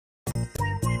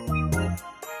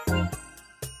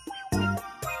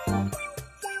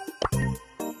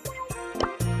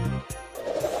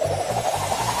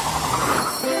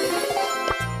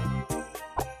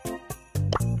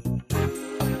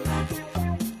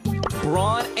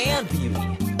brawn and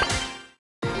beauty.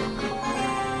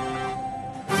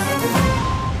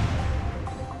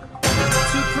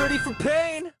 Too pretty for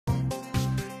pain.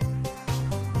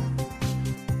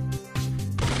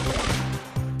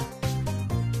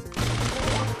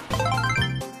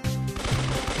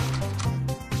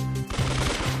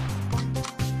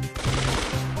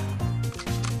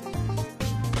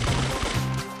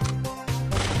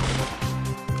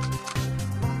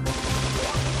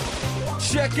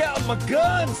 Check out my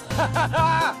guns! Ha ha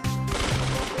ha!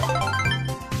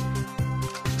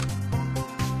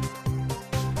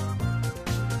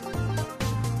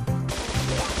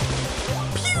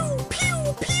 Pew pew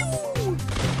pew!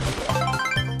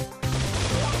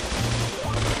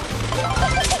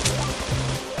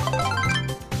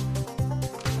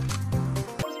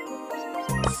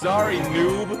 Sorry,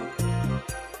 noob.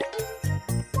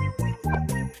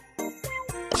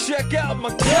 Check out my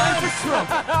guns!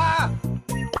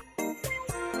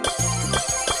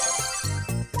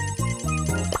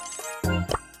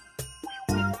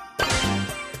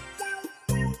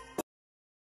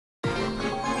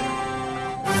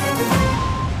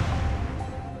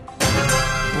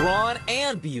 Brawn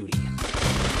and beauty.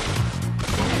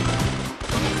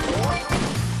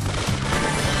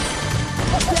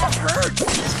 That hurts!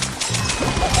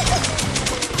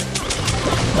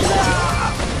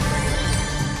 Ah!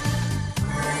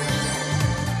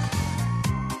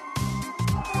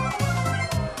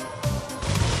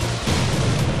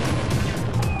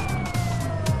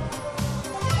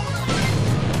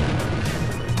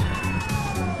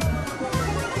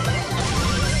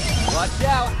 Watch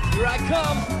out! Here I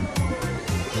come!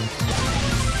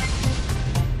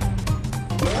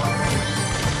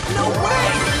 No way!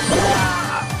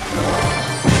 Ah!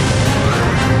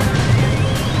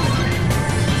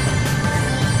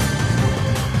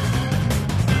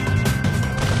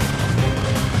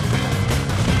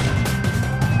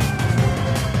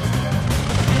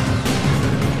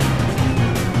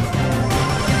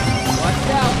 Watch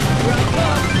out! Here I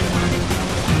come!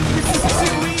 This is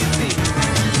too easy!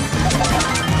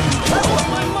 I want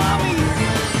my mommy!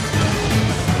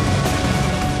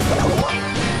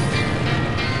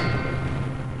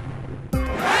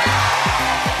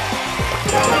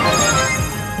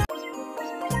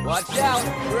 Watch out!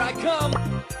 Here I come!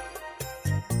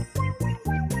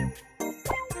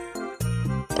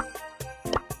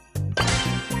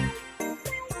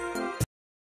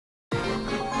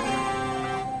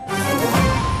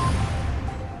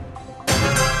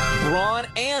 Brawn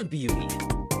and beauty.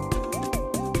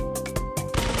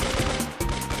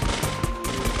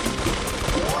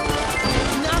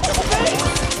 Not the face!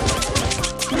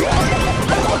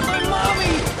 I want my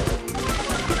mommy!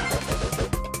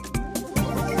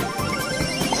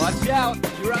 Watch out!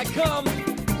 Here I come!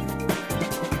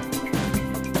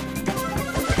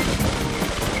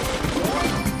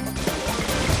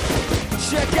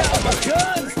 Check out my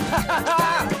guns! Ha ha ha!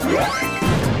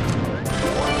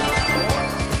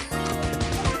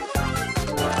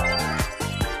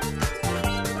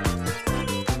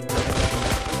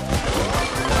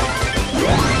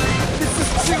 This is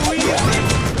too easy!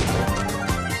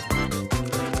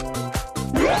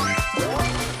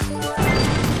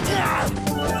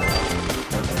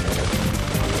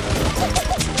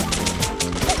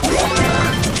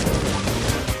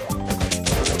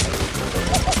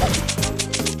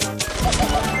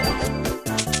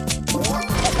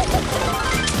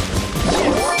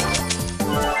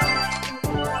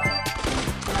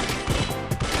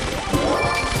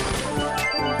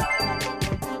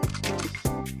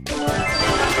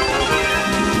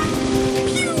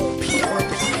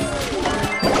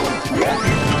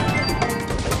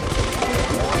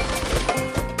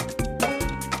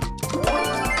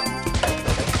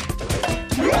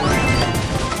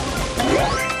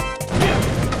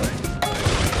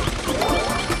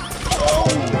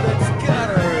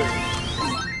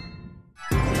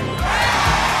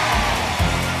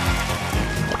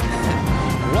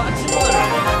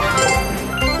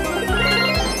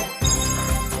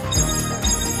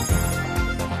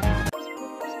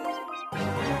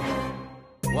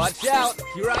 Watch out!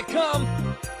 Here I come!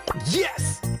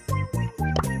 Yes!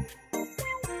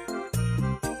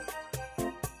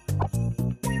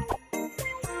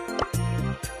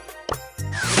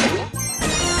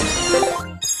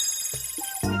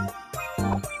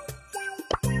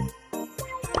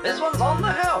 This one's on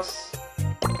the house!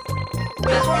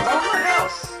 This one's on the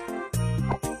house!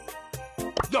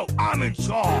 Yo, I'm in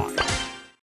charge!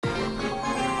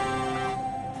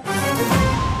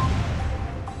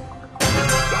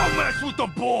 Don't mess with the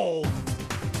ball!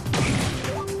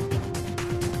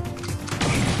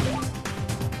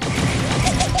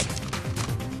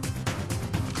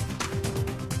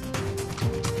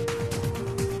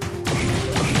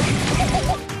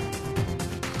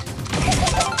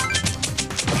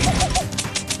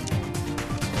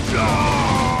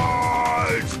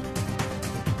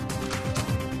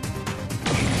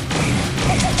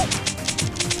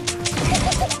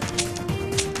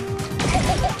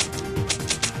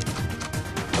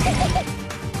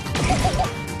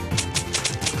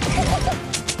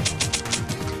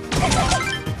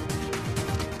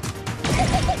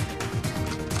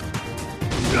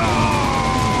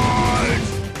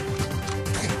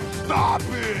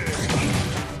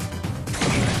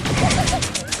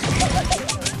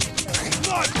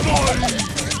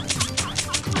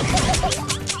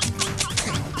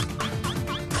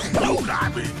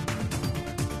 Blimey!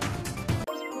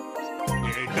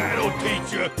 Yeah, that'll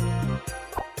teach you.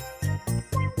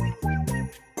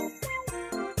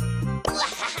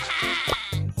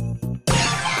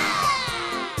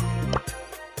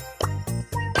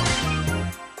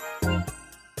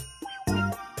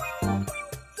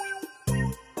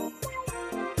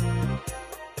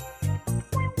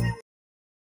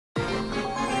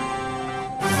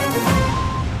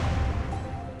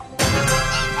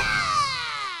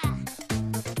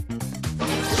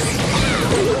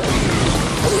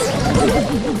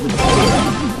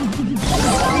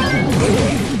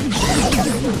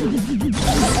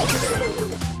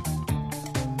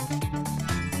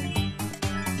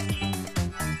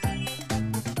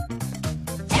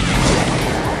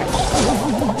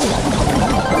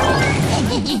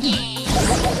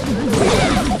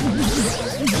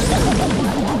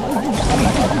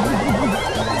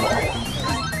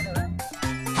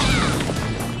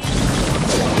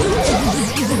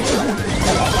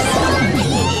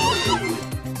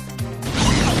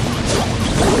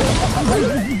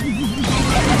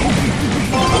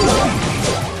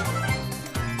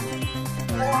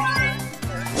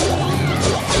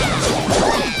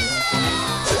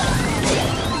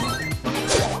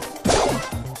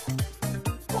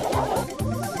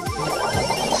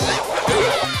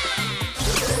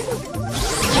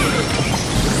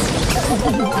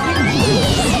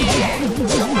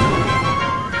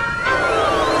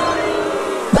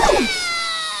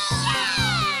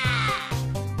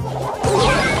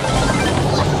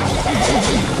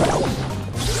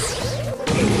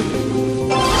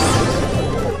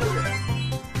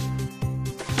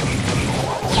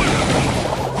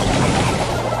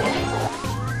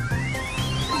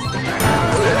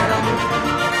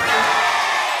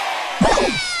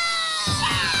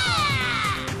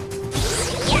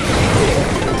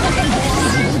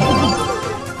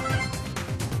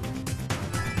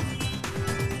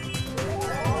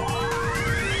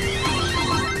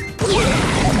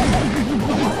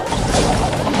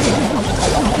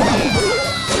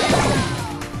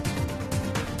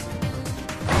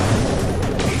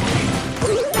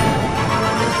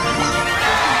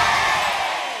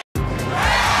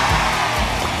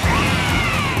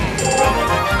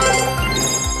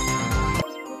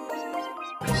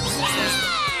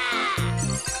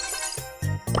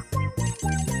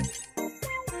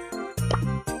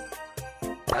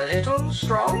 A little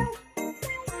strong?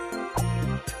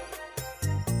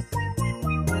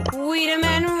 Weed 'em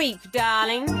and reap,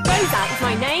 darling. Rosa is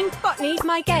my name, botany's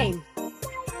my game.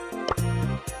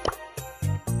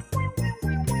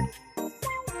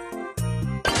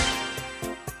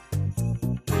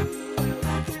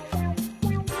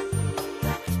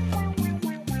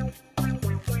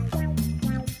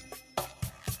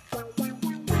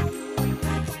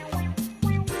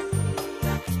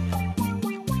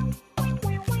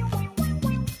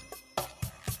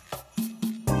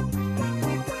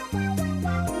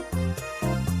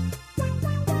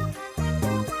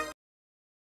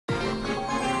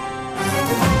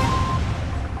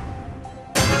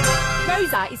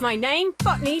 Rosa is my name,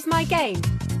 botany's my game.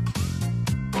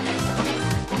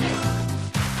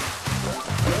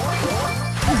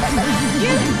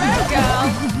 You go, girl!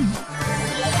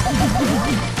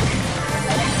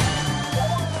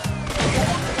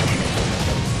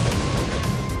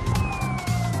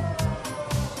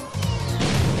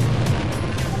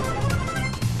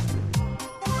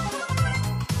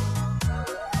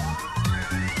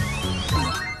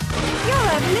 You're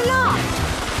having a laugh!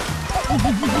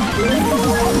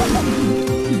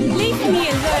 Leave me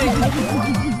alone!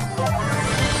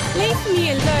 Leave me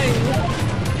alone!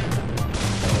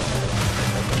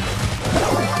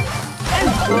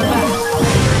 Don't bother!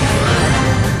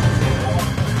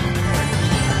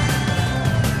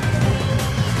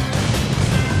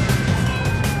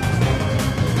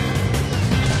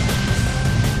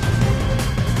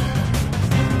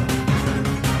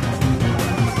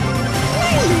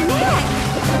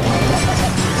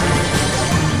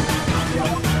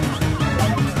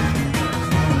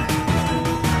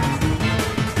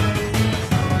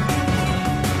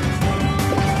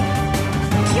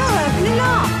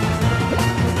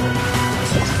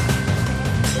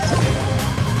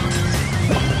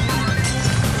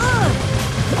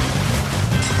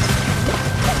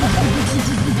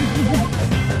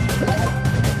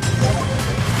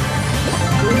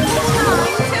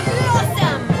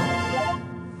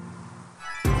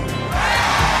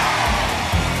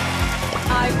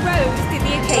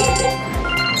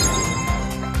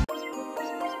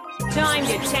 Time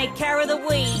to take care of the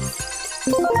weeds.